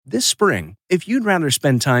This spring, if you'd rather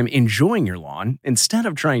spend time enjoying your lawn instead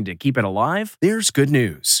of trying to keep it alive, there's good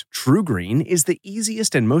news. TruGreen is the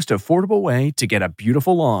easiest and most affordable way to get a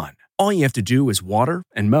beautiful lawn. All you have to do is water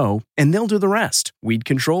and mow, and they'll do the rest. Weed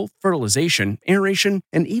control, fertilization, aeration,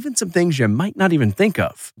 and even some things you might not even think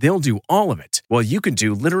of. They'll do all of it, while you can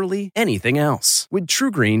do literally anything else. With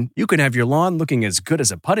TruGreen, you can have your lawn looking as good as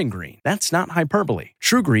a putting green. That's not hyperbole.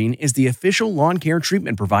 TruGreen is the official lawn care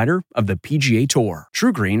treatment provider of the PGA Tour.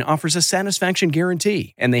 TruGreen offers a satisfaction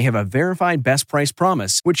guarantee, and they have a verified best price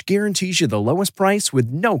promise, which guarantees you the lowest price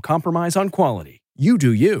with no compromise on quality. You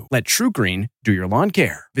do you. Let TruGreen do your lawn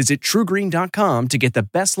care. Visit TruGreen.com to get the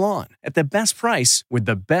best lawn at the best price with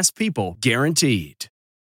the best people guaranteed.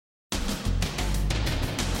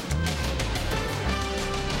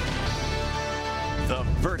 The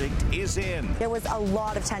verdict is in. There was a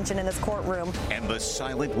lot of tension in this courtroom. And the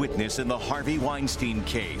silent witness in the Harvey Weinstein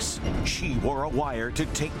case. She wore a wire to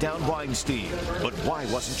take down Weinstein. But why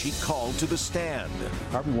wasn't she called to the stand?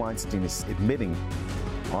 Harvey Weinstein is admitting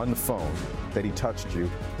on the phone that he touched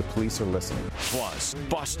you. The police are listening. Plus,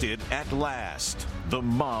 busted at last. The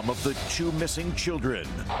mom of the two missing children.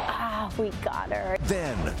 We got her.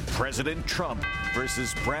 Then, President Trump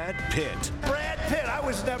versus Brad Pitt. Brad Pitt, I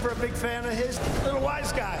was never a big fan of his. Little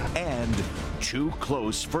wise guy. And Too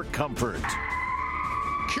Close for Comfort.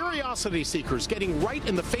 Curiosity seekers getting right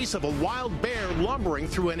in the face of a wild bear lumbering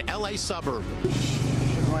through an LA suburb.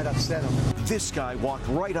 Might upset him. This guy walked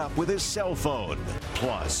right up with his cell phone.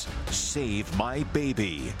 Plus, Save My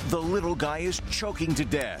Baby. The little guy is choking to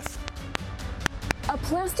death. A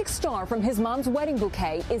plastic star from his mom's wedding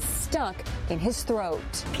bouquet is stuck in his throat.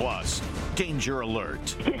 Plus, Danger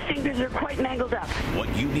Alert. His fingers are quite mangled up.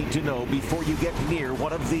 What you need to know before you get near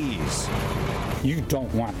one of these. You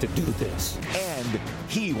don't want to do this. And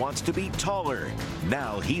he wants to be taller.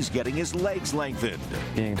 Now he's getting his legs lengthened.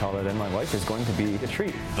 Being taller than my wife is going to be a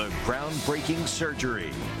treat. The groundbreaking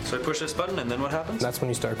surgery. So I push this button, and then what happens? That's when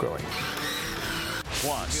you start growing.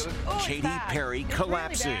 Plus, Katy Perry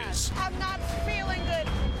collapses. I'm not feeling good.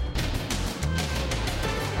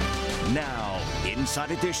 Now, Inside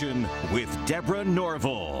Edition with Deborah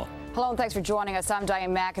Norville. Hello and thanks for joining us. I'm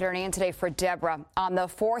Diane McInerney, and today for Deborah. On the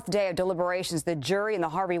fourth day of deliberations, the jury in the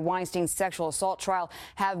Harvey Weinstein sexual assault trial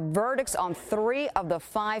have verdicts on 3 of the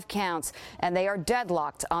 5 counts, and they are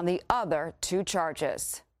deadlocked on the other 2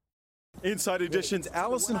 charges. Inside Edition's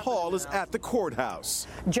Allison Hall is at the courthouse.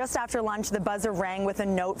 Just after lunch, the buzzer rang with a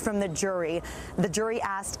note from the jury. The jury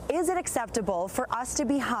asked, is it acceptable for us to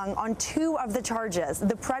be hung on 2 of the charges,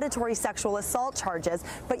 the predatory sexual assault charges,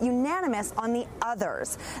 but unanimous on the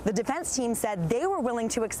others? The defense team said they were willing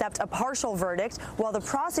to accept a partial verdict, while the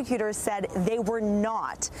prosecutors said they were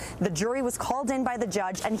not. The jury was called in by the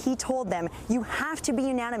judge, and he told them, you have to be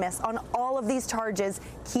unanimous on all of these charges.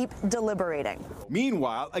 Keep deliberating.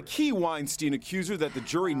 Meanwhile, a key Weinstein accuser that the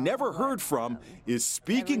jury never heard from is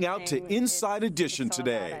speaking out to Inside Edition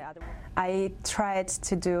today. I tried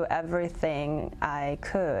to do everything I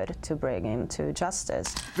could to bring him to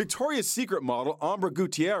justice. Victoria's Secret model Ambra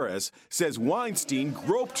Gutierrez says Weinstein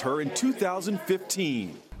groped her in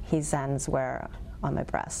 2015. His hands were on my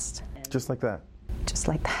breast. Just like that? Just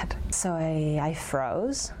like that. So I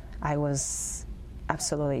froze. I was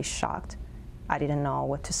absolutely shocked. I didn't know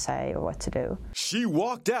what to say or what to do. She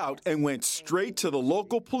walked out and went straight to the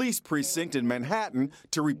local police precinct in Manhattan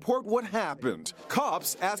to report what happened.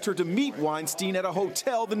 Cops asked her to meet Weinstein at a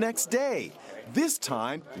hotel the next day, this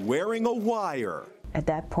time wearing a wire. At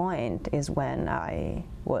that point is when I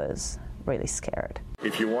was really scared.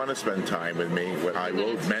 If you want to spend time with me, I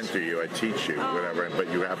will mentor you, I teach you, whatever,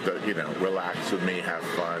 but you have to, relax with me, have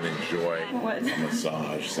fun, enjoy. What? A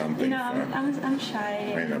massage, something. No, I'm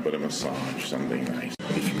shy. I know, but a massage, something nice.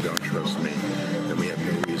 If you don't trust me, then we have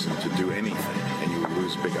no reason to do anything, and you will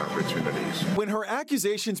lose big opportunities. When her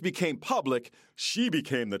accusations became public, she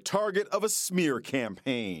became the target of a smear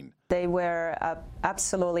campaign. They were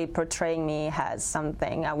absolutely portraying me as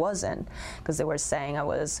something I wasn't, because they were saying I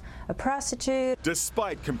was a prostitute.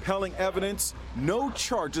 Despite compelling evidence, no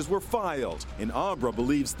charges were filed, and Ambra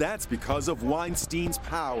believes that's because of Weinstein's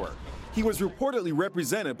power. He was reportedly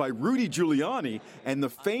represented by Rudy Giuliani and the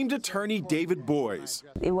famed attorney David Boies.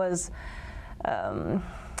 It was a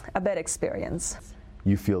bad experience.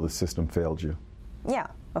 You feel the system failed you? Yeah,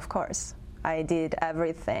 of course. I did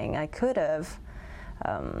everything I could have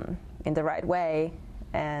in the right way,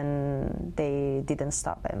 and they didn't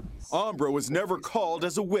stop him. Ambra was never called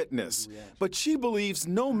as a witness, but she believes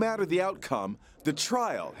no matter the outcome, the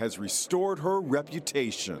trial has restored her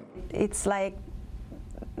reputation. It's like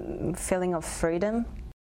a feeling of freedom.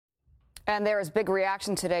 And there is big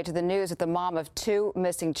reaction today to the news that the mom of 2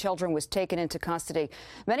 missing children was taken into custody.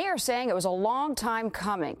 Many are saying it was a long time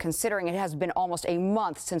coming, considering it has been almost a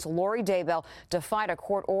month since Lori Daybell defied a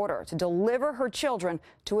court order to deliver her children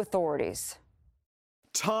to authorities.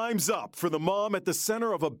 Time's up for the mom at the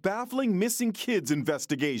center of a baffling missing kids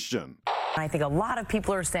investigation. I think a lot of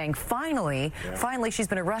people are saying, finally she's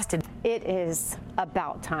been arrested. It is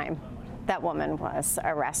about time that woman was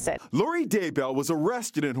arrested. Lori Daybell was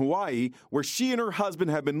arrested in Hawaii, where she and her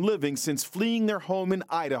husband have been living since fleeing their home in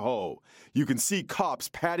Idaho. You can see cops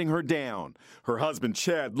patting her down. Her husband,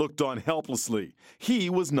 Chad, looked on helplessly. He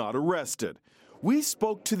was not arrested. We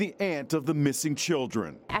spoke to the aunt of the missing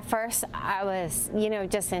children. At first, I was,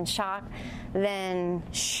 just in shock. Then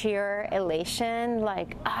sheer elation,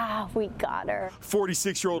 like, we got her.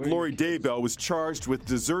 46-year-old Lori Daybell was charged with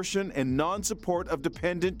desertion and non-support of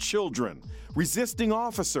dependent children, resisting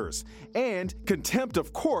officers, and contempt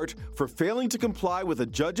of court for failing to comply with a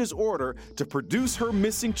judge's order to produce her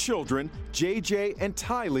missing children, JJ and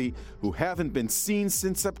Tylee, who haven't been seen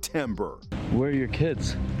since September. Where are your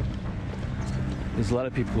kids? There's a lot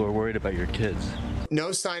of people who are worried about your kids.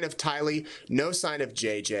 No sign of Tylee, no sign of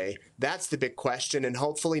JJ. That's the big question, and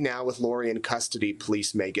hopefully now with Lori in custody,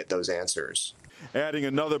 police may get those answers. Adding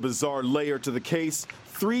another bizarre layer to the case,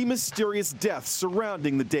 3 mysterious deaths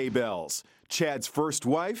surrounding the Daybells: Chad's first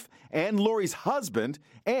wife, and Lori's husband,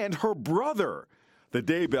 and her brother. The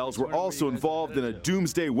Daybells were also involved in a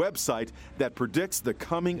doomsday website that predicts the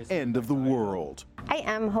coming end of the world. I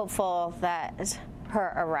am hopeful that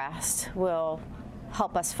her arrest will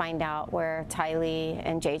help us find out where Tylee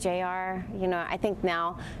and JJ are. I think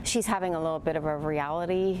now she's having a little bit of a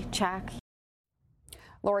reality check.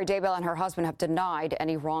 Lori Daybell and her husband have denied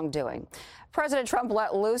any wrongdoing. President Trump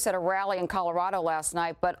let loose at a rally in Colorado last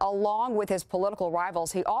night, but along with his political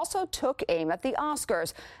rivals, he also took aim at the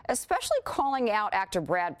Oscars, especially calling out actor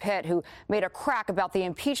Brad Pitt, who made a crack about the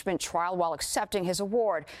impeachment trial while accepting his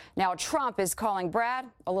award. Now Trump is calling Brad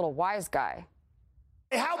a little wise guy.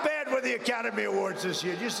 How bad were the Academy Awards this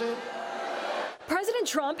year? Did you see it? President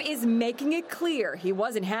Trump is making it clear he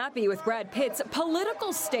wasn't happy with Brad Pitt's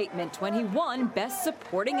political statement when he won Best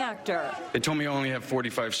Supporting Actor. They told me I only have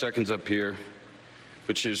 45 seconds up here,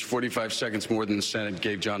 which is 45 seconds more than the Senate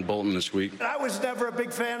gave John Bolton this week. I was never a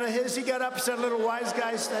big fan of his. He got up and said a little wise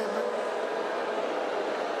guy statement.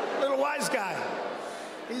 Little wise guy.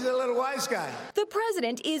 He's a little wise guy. The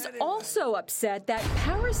president is also upset that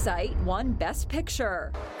Parasite won Best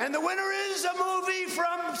Picture. And the winner is a movie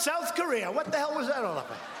from South Korea. What the hell was that all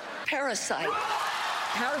about? Parasite.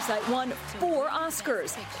 Parasite won 4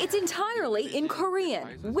 Oscars. It's entirely in Korean,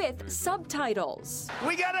 with subtitles.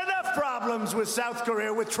 We got enough problems with South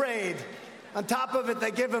Korea with trade. On top of it,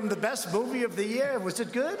 they give him the best movie of the year. Was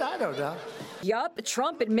it good? I don't know. Yup,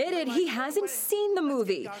 Trump admitted he hasn't seen the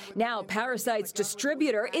movie. Now Parasite's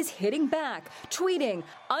distributor is hitting back, tweeting,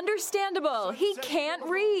 "Understandable, he can't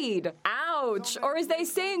read." Ouch, or as they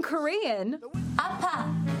say in Korean,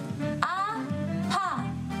 "Apa,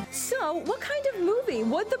 apa." So, what kind of movie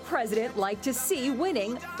would the president like to see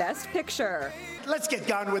winning Best Picture? Let's get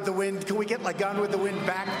Gone with the Wind. Can we get like Gone with the Wind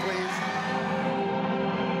back, please?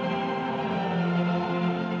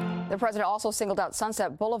 The president also singled out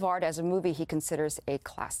Sunset Boulevard as a movie he considers a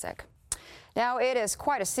classic. Now, it is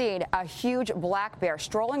quite a scene, a huge black bear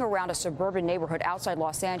strolling around a suburban neighborhood outside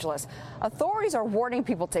Los Angeles. Authorities are warning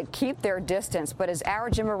people to keep their distance, but as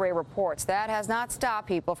Ara Ray reports, that has not stopped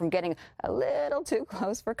people from getting a little too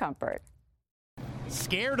close for comfort.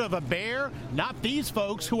 Scared of a bear? Not these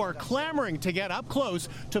folks, who are clamoring to get up close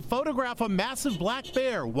to photograph a massive black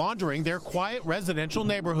bear wandering their quiet residential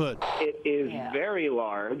neighborhood. It is very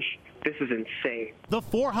large. This is insane. The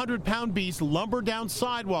 400-pound beast lumbered down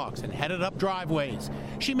sidewalks and headed up driveways.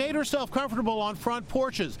 She made herself comfortable on front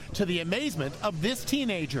porches, to the amazement of this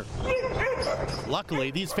teenager. Luckily,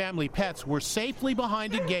 these family pets were safely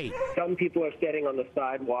behind a gate. Some people are standing on the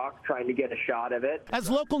sidewalk trying to get a shot of it. As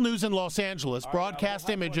local news in Los Angeles broadcast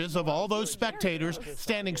images of all those spectators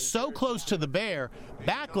standing so close to the bear,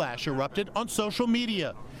 backlash erupted on social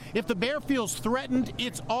media. If the bear feels threatened,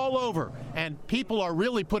 it's all over, and people are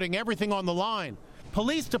really putting everything on the line.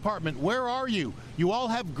 Police department, where are you? You all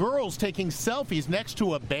have girls taking selfies next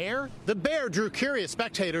to a bear? The bear drew curious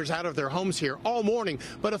spectators out of their homes here all morning,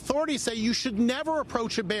 but authorities say you should never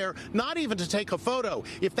approach a bear, not even to take a photo.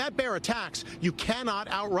 If that bear attacks, you cannot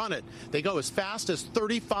outrun it. They go as fast as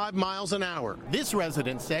 35 miles an hour. This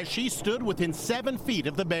resident says she stood within 7 feet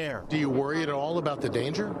of the bear. Do you worry at all about the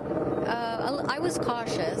danger? I was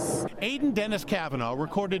cautious. Aiden Dennis Kavanaugh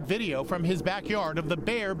recorded video from his backyard of the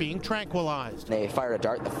bear being tranquilized. If fired a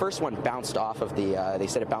dart. The first one bounced off of they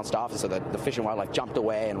said it bounced off, so the Fish and Wildlife jumped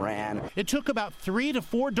away and ran. It took about 3 to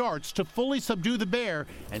 4 darts to fully subdue the bear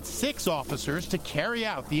and 6 officers to carry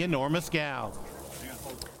out the enormous gal.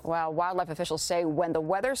 Well, wildlife officials say when the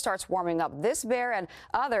weather starts warming up, this bear and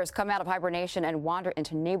others come out of hibernation and wander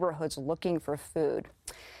into neighborhoods looking for food.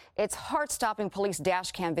 It's heart-stopping police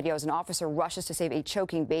dash cam video as an officer rushes to save a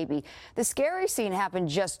choking baby. The scary scene happened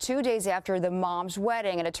just 2 days after the mom's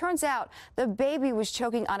wedding, and it turns out the baby was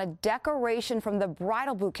choking on a decoration from the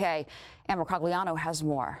bridal bouquet. Amber Cogliano has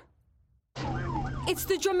more. It's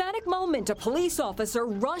the dramatic moment a police officer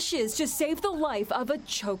rushes to save the life of a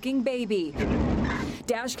choking baby.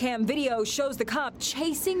 Dashcam video shows the cop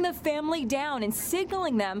chasing the family down and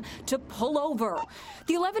signaling them to pull over.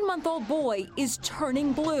 The 11-month-old boy is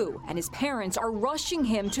turning blue, and his parents are rushing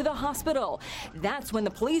him to the hospital. That's when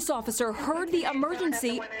the police officer heard the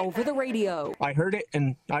emergency over the radio. I heard it,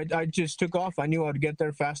 and I just took off. I knew I'd get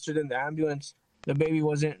there faster than the ambulance. The baby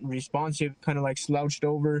wasn't responsive, kind of like slouched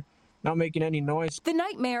over, not making any noise. The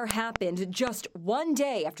nightmare happened just 1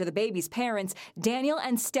 day after the baby's parents, Daniel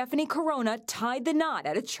and Stephanie Corona, tied the knot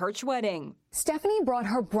at a church wedding. Stephanie brought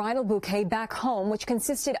her bridal bouquet back home, which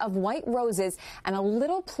consisted of white roses and a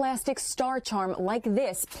little plastic star charm like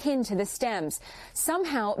this pinned to the stems.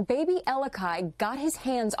 Somehow, baby Elikai got his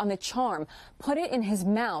hands on the charm, put it in his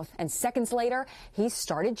mouth, and seconds later, he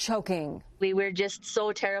started choking. We were just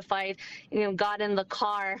so terrified, got in the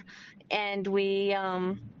car, and we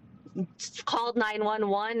called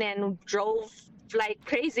 911 and drove like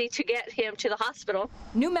crazy to get him to the hospital.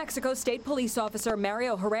 New Mexico State Police Officer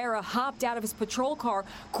Mario Herrera hopped out of his patrol car,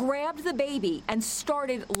 grabbed the baby, and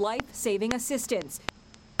started life-saving assistance.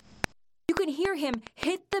 You can hear him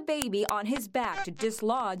hit the baby on his back to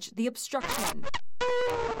dislodge the obstruction.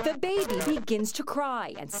 The baby begins to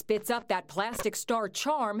cry and spits up that plastic star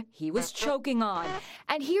charm he was choking on.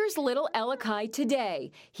 And here's little Elikai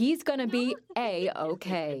today. He's gonna be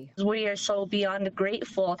A-okay. We are so beyond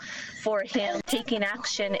grateful for him taking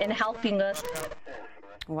action and helping us.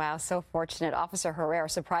 Wow, so fortunate. Officer Herrera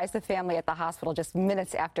surprised the family at the hospital just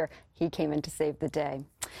minutes after he came in to save the day.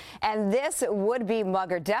 And this would-be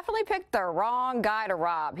mugger definitely picked the wrong guy to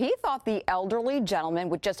rob. He thought the elderly gentleman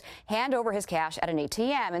would just hand over his cash at an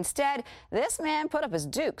ATM. Instead, this man put up his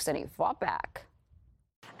dukes and he fought back.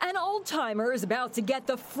 An old-timer is about to get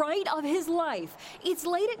the fright of his life. It's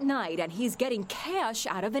late at night and he's getting cash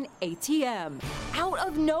out of an ATM. Out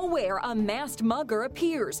of nowhere, a masked mugger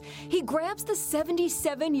appears. He grabs the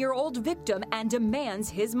 77-year-old victim and demands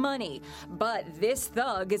his money. But this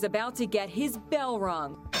thug is about to get his bell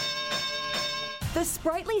rung. The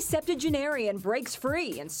sprightly septuagenarian breaks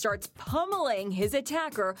free and starts pummeling his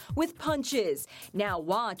attacker with punches. Now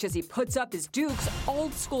watch as he puts up his dukes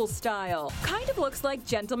old school style. Kind of looks like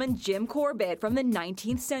gentleman Jim Corbett from the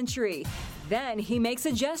 19th century. Then he makes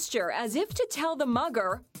a gesture as if to tell the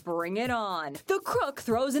mugger, bring it on. The crook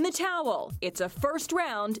throws in the towel. It's a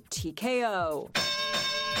first-round TKO.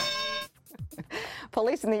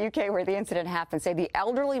 Police in the UK, where the incident happened, say the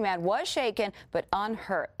elderly man was shaken but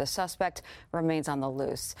unhurt. The suspect remains on the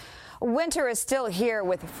loose. Winter is still here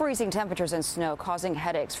with freezing temperatures and snow causing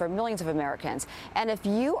headaches for millions of Americans. And if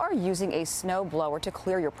you are using a snow blower to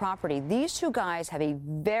clear your property, these two guys have a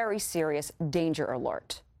very serious danger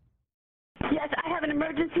alert. Yes, I have an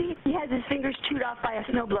emergency. He has his fingers chewed off by a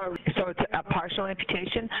snowblower. So it's a partial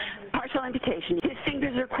amputation? Partial amputation. His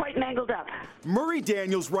fingers are quite mangled up. Murray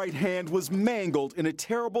Daniels' right hand was mangled in a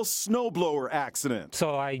terrible snowblower accident.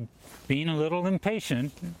 So I, being a little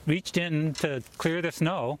impatient, reached in to clear the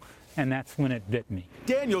snow, and that's when it bit me.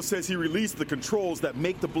 Daniel says he released the controls that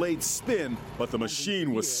make the blade spin, but the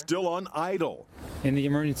machine was still on idle. In the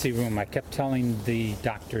emergency room, I kept telling the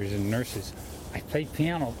doctors and nurses, I play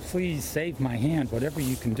piano, please save my hand, whatever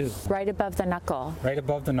you can do. Right above the knuckle. Right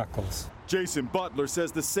above the knuckles. Jason Butler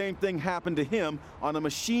says the same thing happened to him on a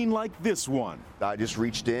machine like this one. I just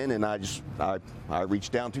reached in and I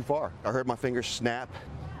reached down too far. I heard my fingers snap.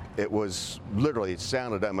 It was literally, it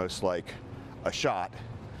sounded almost like a shot.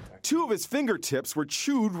 2 of his fingertips were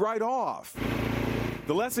chewed right off.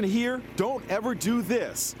 The lesson here, don't ever do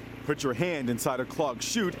this. Put your hand inside a clogged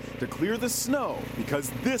chute to clear the snow,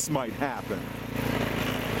 because this might happen.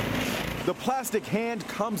 The plastic hand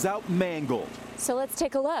comes out mangled. So let's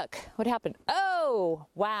take a look. What happened? Oh,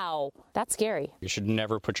 wow. That's scary. You should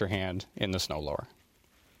never put your hand in the snowblower.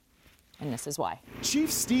 And this is why.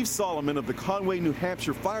 Chief Steve Solomon of the Conway, New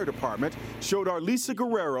Hampshire Fire Department showed our Lisa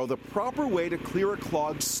Guerrero the proper way to clear a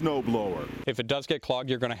clogged snowblower. If it does get clogged,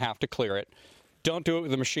 you're going to have to clear it. Don't do it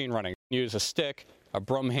with the machine running. Use a stick, a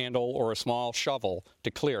broom handle, or a small shovel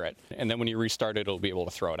to clear it. And then when you restart it, it'll be able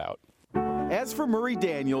to throw it out. As for Murray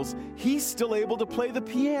Daniels, he's still able to play the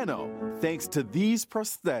piano thanks to these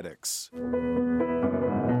prosthetics.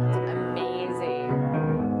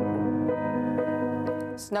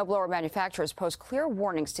 Snowblower manufacturers post clear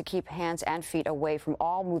warnings to keep hands and feet away from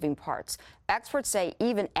all moving parts. Experts say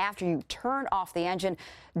even after you turn off the engine,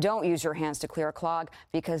 don't use your hands to clear a clog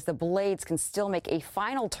because the blades can still make a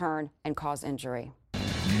final turn and cause injury.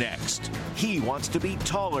 Next, he wants to be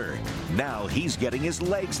taller. Now he's getting his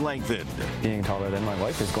legs lengthened. Being taller than my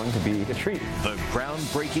wife is going to be a treat. The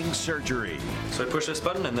groundbreaking surgery. So I push this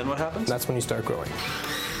button and then what happens? That's when you start growing.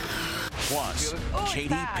 Plus,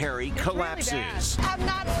 Katy Perry collapses. Really I'm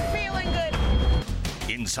not feeling good.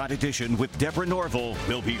 Inside Edition with Deborah Norville.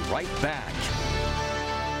 We'll be right back.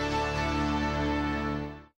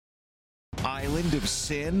 Island of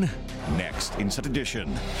Sin? Next, Inside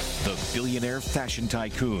Edition. The billionaire fashion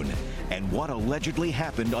tycoon and what allegedly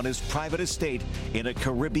happened on his private estate in a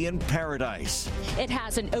Caribbean paradise. It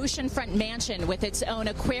has an oceanfront mansion with its own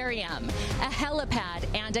aquarium, a helipad,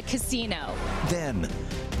 and a casino. Then,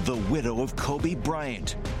 the widow of Kobe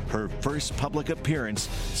Bryant, her first public appearance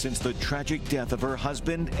since the tragic death of her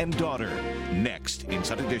husband and daughter. Next,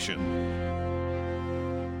 Inside Edition.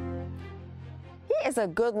 He is a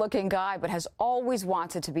good-looking guy, but has always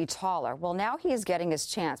wanted to be taller. Well, now he is getting his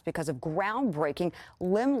chance because of groundbreaking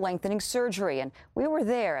limb-lengthening surgery, and we were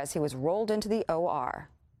there as he was rolled into the OR.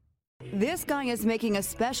 This guy is making a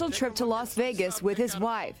special trip to Las Vegas with his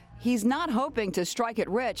wife. He's not hoping to strike it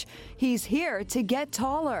rich. He's here to get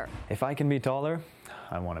taller. If I can be taller,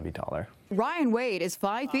 I want to be taller. Ryan Wade is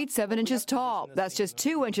 5 feet 7 inches tall. That's just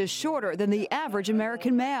 2 inches shorter than the average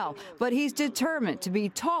American male. But he's determined to be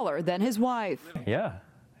taller than his wife. Yeah,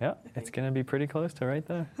 it's going to be pretty close to right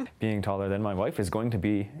there. Being taller than my wife is going to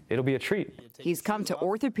be, it'll be a treat. He's come to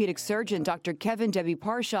orthopedic surgeon Dr. Kevin Debbie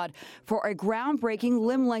Parshad for a groundbreaking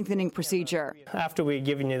limb lengthening procedure. After we've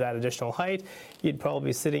given you that additional height, you'd probably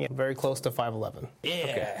be sitting very close to 5'11".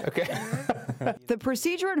 Yeah. Okay. The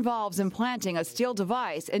procedure involves implanting a steel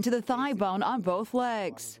device into the thigh bone on both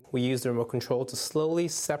legs. We use the remote control to slowly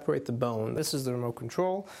separate the bone. This is the remote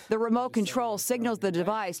control. The remote control signals the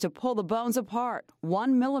device to pull the bones apart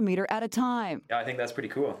 1 millimeter at a time. Yeah, I think that's pretty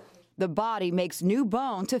cool. The body makes new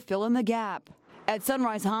bone to fill in the gap. At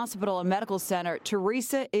Sunrise Hospital and Medical Center,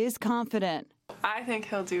 Teresa is confident. I think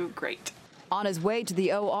he'll do great. On his way to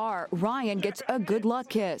the OR, Ryan gets a good luck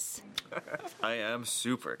kiss. I am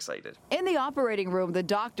super excited. In the operating room, the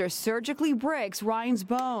doctor surgically breaks Ryan's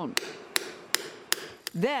bone.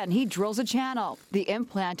 Then he drills a channel. The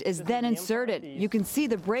implant is then inserted. You can see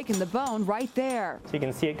the break in the bone right there. So you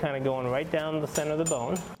can see it kind of going right down the center of the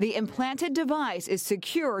bone. The implanted device is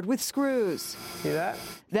secured with screws. See that?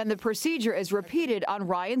 Then the procedure is repeated on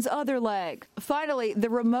Ryan's other leg. Finally, the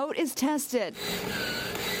remote is tested.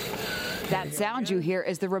 That sound you hear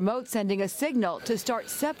is the remote sending a signal to start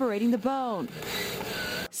separating the bone.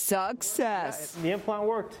 Success. The implant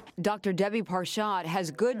worked. Dr. Debbie Parshad has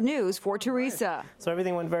good news for Teresa. So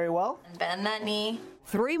everything went very well? Bend that knee.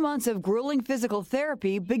 3 months of grueling physical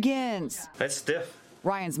therapy begins. That's stiff.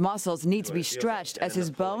 Ryan's muscles need to be stretched as his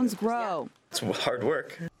bones grow. It's hard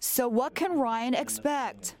work. So what can Ryan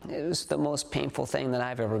expect? It was the most painful thing that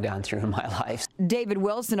I've ever gone through in my life. David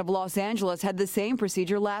Wilson of Los Angeles had the same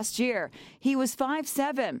procedure last year. He was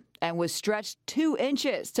 5'7" and was stretched 2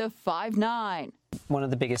 inches to 5'9". One of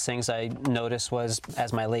the biggest things I noticed was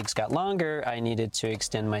as my legs got longer, I needed to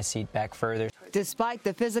extend my seat back further. Despite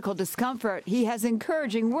the physical discomfort, he has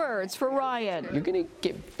encouraging words for Ryan. You're going to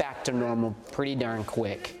get back to normal pretty darn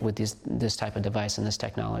quick with this type of device and this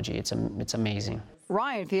technology. It's amazing.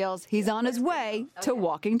 Ryan feels he's on his way to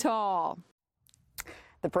walking tall.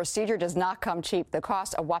 The procedure does not come cheap. The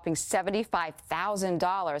cost a whopping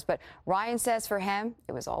 $75,000. But Ryan says for him,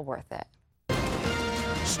 it was all worth it.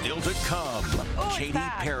 Still to come, Katy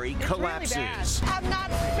Perry collapses. Really I'm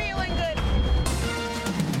not feeling good.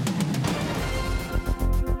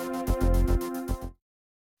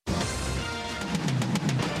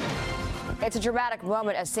 It's a dramatic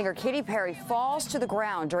moment as singer Katy Perry falls to the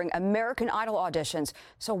ground during American Idol auditions.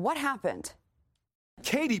 So what happened?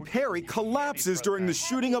 Katy Perry collapses during the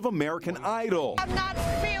shooting of American Idol. I'm not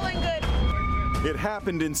feeling good. It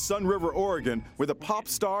happened in Sun River, Oregon, where the pop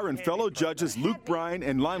star and fellow judges Luke Bryan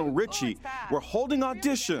and Lionel Richie were holding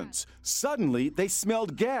auditions. Suddenly, they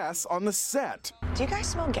smelled gas on the set. Do you guys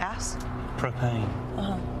smell gas? Propane.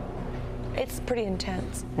 It's pretty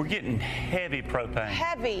intense. We're getting heavy propane.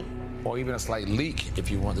 Heavy. or even a slight leak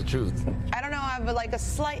if you want the truth. I don't know, I have like a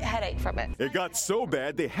slight headache from it. It got so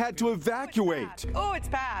bad they had to evacuate. Oh, it's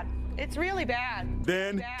bad. It's really bad.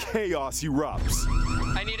 Then chaos erupts.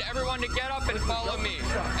 I need everyone to get up and follow me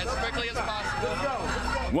as quickly as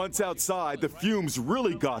possible. Once outside, the fumes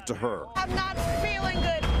really got to her. I'm not feeling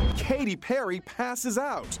good. Katy Perry passes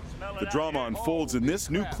out. The drama unfolds in this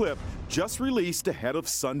new clip just released ahead of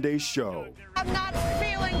Sunday's show. I'm not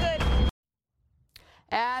feeling good.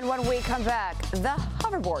 And when we come back, the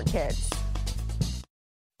hoverboard kids.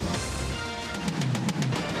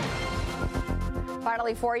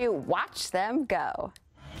 Finally for you, watch them go.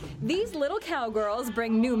 These little cowgirls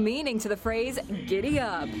bring new meaning to the phrase giddy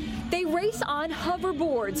up. They race on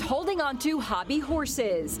hoverboards, holding onto hobby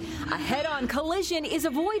horses. A head-on collision is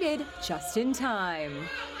avoided just in time.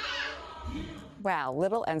 Wow,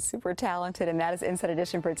 little and super talented, and that is Inside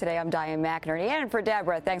Edition for today. I'm Diane McInerney, and for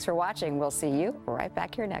Deborah, thanks for watching. We'll see you right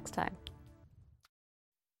back here next time.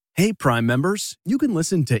 Hey, Prime members, you can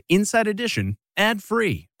listen to Inside Edition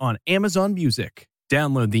ad-free on Amazon Music.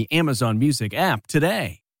 Download the Amazon Music app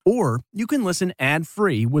today. Or you can listen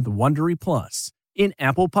ad-free with Wondery Plus in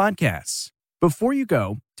Apple Podcasts. Before you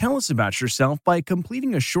go, tell us about yourself by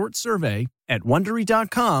completing a short survey at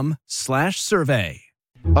Wondery.com/survey.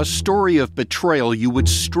 A story of betrayal you would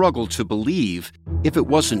struggle to believe if it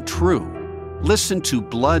wasn't true. Listen to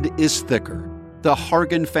Blood is Thicker, the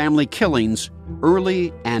Hargan family killings,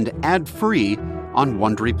 early and ad-free on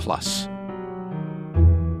Wondery Plus.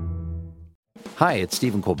 Hi, it's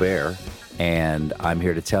Stephen Colbert, and I'm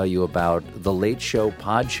here to tell you about The Late Show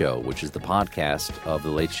Pod Show, which is the podcast of The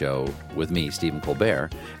Late Show with me, Stephen Colbert,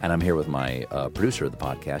 and I'm here with my producer of the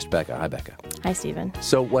podcast, Becca. Hi, Becca. Hi, Stephen.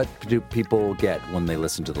 So what do people get when they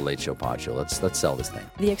listen to The Late Show Pod Show? Let's sell this thing.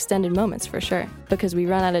 The extended moments, for sure, because we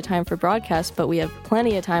run out of time for broadcast, but we have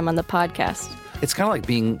plenty of time on the podcast. It's kind of like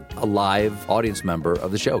being a live audience member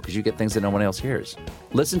of the show because you get things that no one else hears.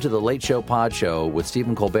 Listen to The Late Show Pod Show with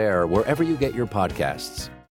Stephen Colbert wherever you get your podcasts.